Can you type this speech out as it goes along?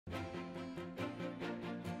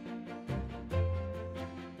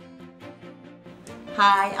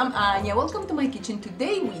Hi, I'm Ania. Welcome to my kitchen.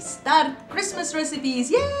 Today we start Christmas recipes.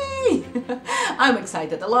 Yay! I'm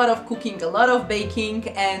excited. A lot of cooking, a lot of baking,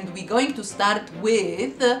 and we're going to start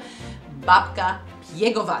with Babka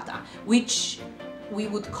Piegowata, which we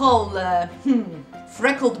would call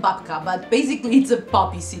freckled babka, but basically it's a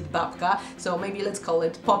poppy seed babka, so maybe let's call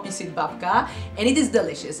it poppy seed babka, and it is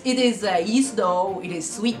delicious. It is yeast dough, it is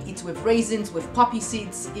sweet, it's with raisins, with poppy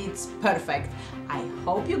seeds, it's perfect. I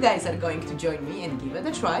hope you guys are going to join me and give it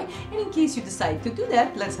a try, and in case you decide to do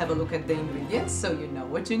that, let's have a look at the ingredients so you know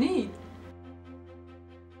what you need.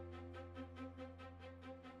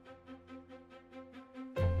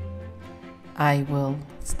 I will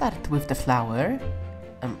start with the flour.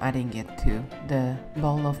 I'm adding it to the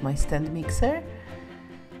bowl of my stand mixer.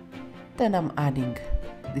 Then I'm adding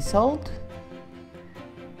the salt.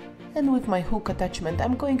 And with my hook attachment,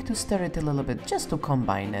 I'm going to stir it a little bit just to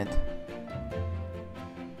combine it.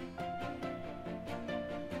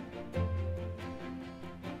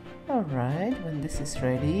 Alright, when this is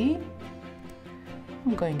ready,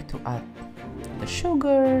 I'm going to add the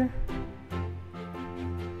sugar,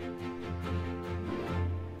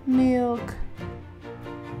 milk,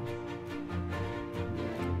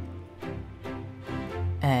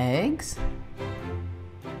 eggs,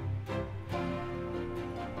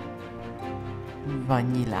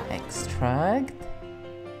 vanilla extract,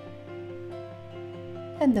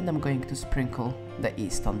 and then I'm going to sprinkle the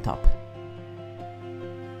yeast on top.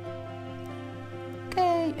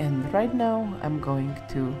 Okay, and right now I'm going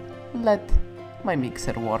to let my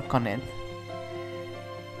mixer work on it.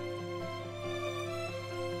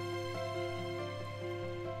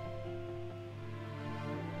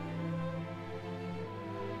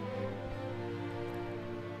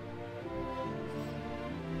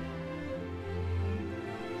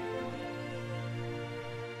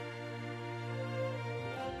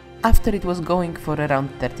 After it was going for around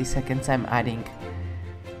 30 seconds, I'm adding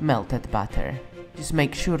melted butter. Just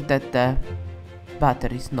make sure that the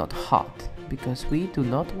butter is not hot, because we do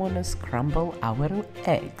not want to scramble our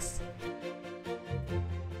eggs.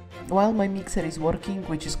 While my mixer is working,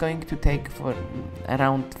 which is going to take for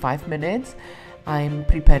around 5 minutes, I'm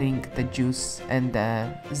preparing the juice and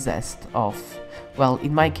the zest of, well,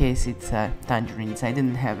 in my case it's tangerines. I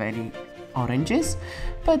didn't have any oranges,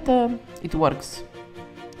 but it works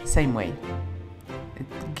same way.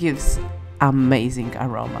 It gives amazing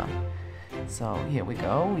aroma. So here we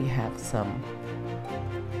go, we have some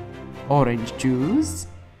orange juice,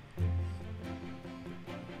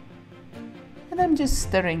 and I'm just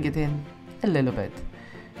stirring it in a little bit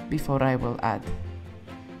before I will add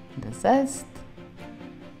the zest.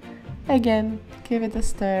 Again, give it a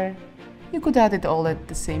stir. You could add it all at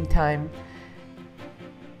the same time,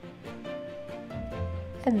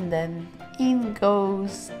 and then in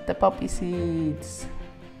goes the poppy seeds.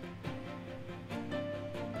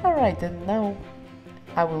 Alright, and now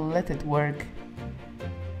I will let it work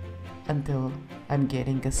until I'm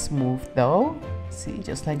getting a smooth dough. See,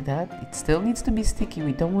 just like that. It still needs to be sticky,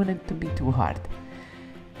 we don't want it to be too hard.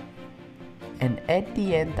 And at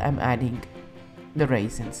the end I'm adding the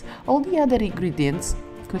raisins. All the other ingredients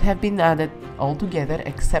could have been added all together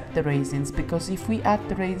except the raisins, because if we add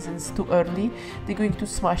the raisins too early, they're going to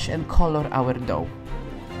smash and color our dough,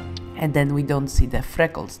 and then we don't see the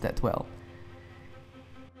freckles that well.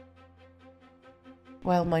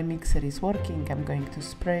 While my mixer is working, I'm going to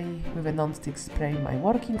spray with a non-stick spray my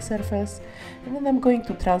working surface, and then I'm going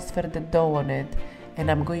to transfer the dough on it, and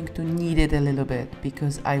I'm going to knead it a little bit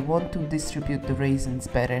because I want to distribute the raisins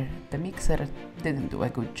better. The mixer didn't do a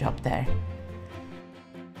good job there.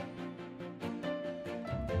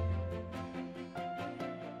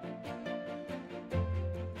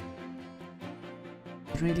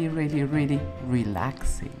 Really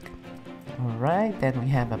relaxing. Alright, then we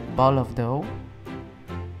have a ball of dough,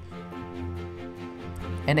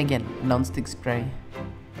 and again non-stick spray.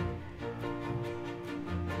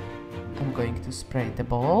 I'm going to spray the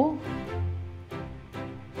ball,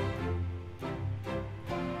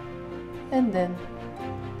 and then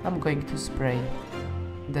I'm going to spray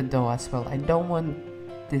the dough as well. I don't want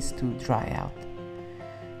this to dry out.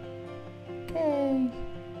 Okay,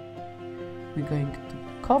 we're going to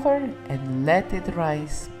cover and let it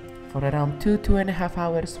rise for around 2–2.5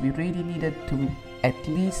 hours. We really need it to at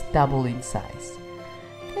least double in size.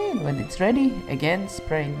 Okay, and when it's ready, again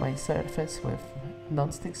spraying my surface with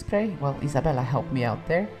non-stick spray. Well, Isabella helped me out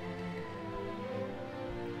there.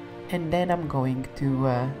 And then I'm going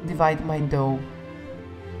to divide my dough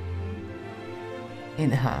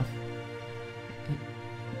in half.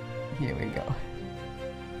 Here we go.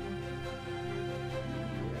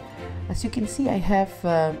 As you can see, I have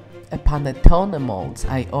a panettone molds.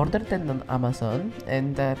 I ordered them on Amazon,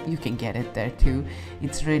 and you can get it there too.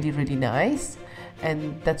 It's really, really nice,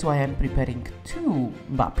 and that's why I'm preparing 2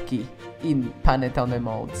 babki in panettone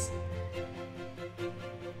molds.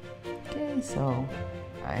 Okay, so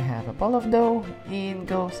I have a ball of dough. In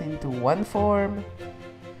goes into one form,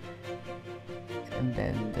 and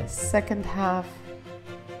then the second half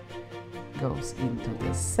goes into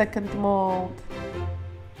the second mold.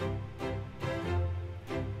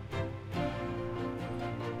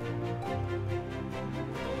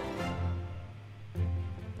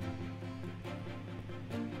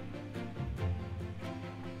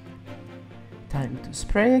 Time to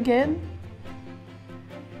spray again.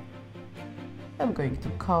 I'm going to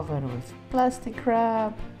cover with plastic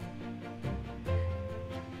wrap.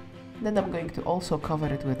 Then I'm going to also cover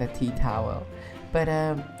it with a tea towel. But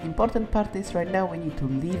important part is right now we need to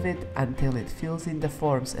leave it until it fills in the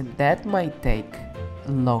forms, and that might take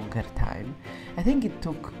a longer time. I think it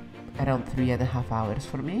took around 3.5 hours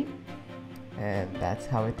for me. And that's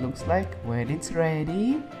how it looks like when it's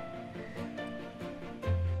ready.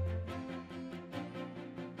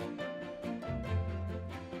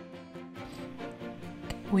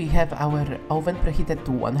 We have our oven preheated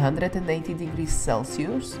to 180 degrees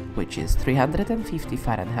Celsius, which is 350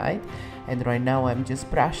 Fahrenheit. And right now I'm just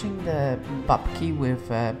brushing the babki with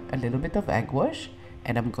a little bit of egg wash,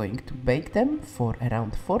 and I'm going to bake them for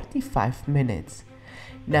around 45 minutes.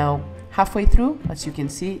 Now, halfway through, as you can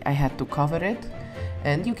see, I had to cover it,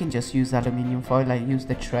 and you can just use aluminium foil. I used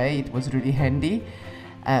the tray, it was really handy,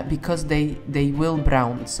 because they will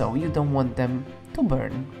brown, so you don't want them to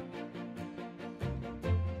burn.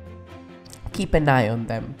 Keep an eye on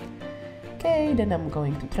them. Okay, then I'm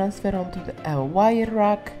going to transfer onto the wire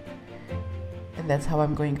rack, and that's how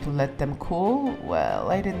I'm going to let them cool.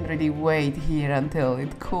 Well, I didn't really wait here until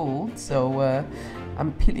it cooled, so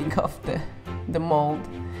I'm peeling off the mold,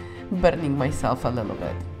 burning myself a little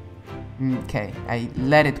bit. Okay, I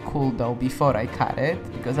let it cool though before I cut it,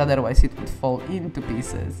 because otherwise it would fall into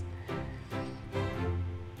pieces.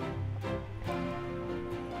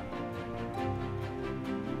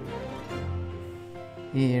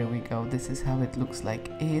 Here we go, this is how it looks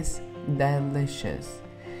like. It's delicious.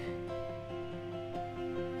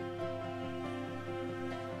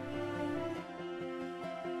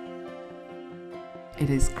 It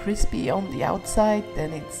is crispy on the outside,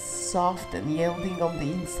 then it's soft and yielding on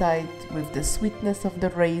the inside with the sweetness of the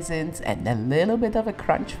raisins and a little bit of a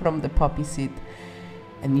crunch from the poppy seed.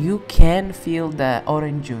 And you can feel the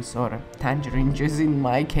orange juice, or tangerine juice in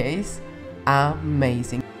my case.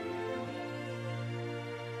 Amazing.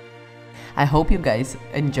 I hope you guys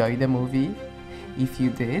enjoyed the movie. If you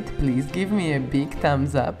did, please give me a big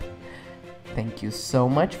thumbs up. Thank you so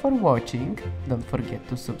much for watching. Don't forget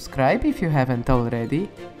to subscribe if you haven't already.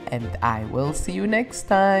 And I will see you next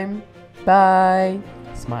time. Bye!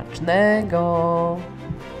 Smacznego!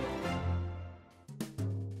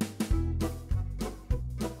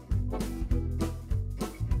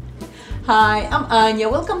 Hi, I'm Ania.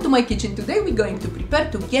 Welcome to my kitchen. Today we're going to prepare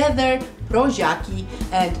together proziaki.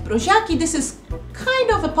 And proziaki, this is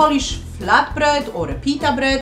kind of a Polish flatbread or a pita bread.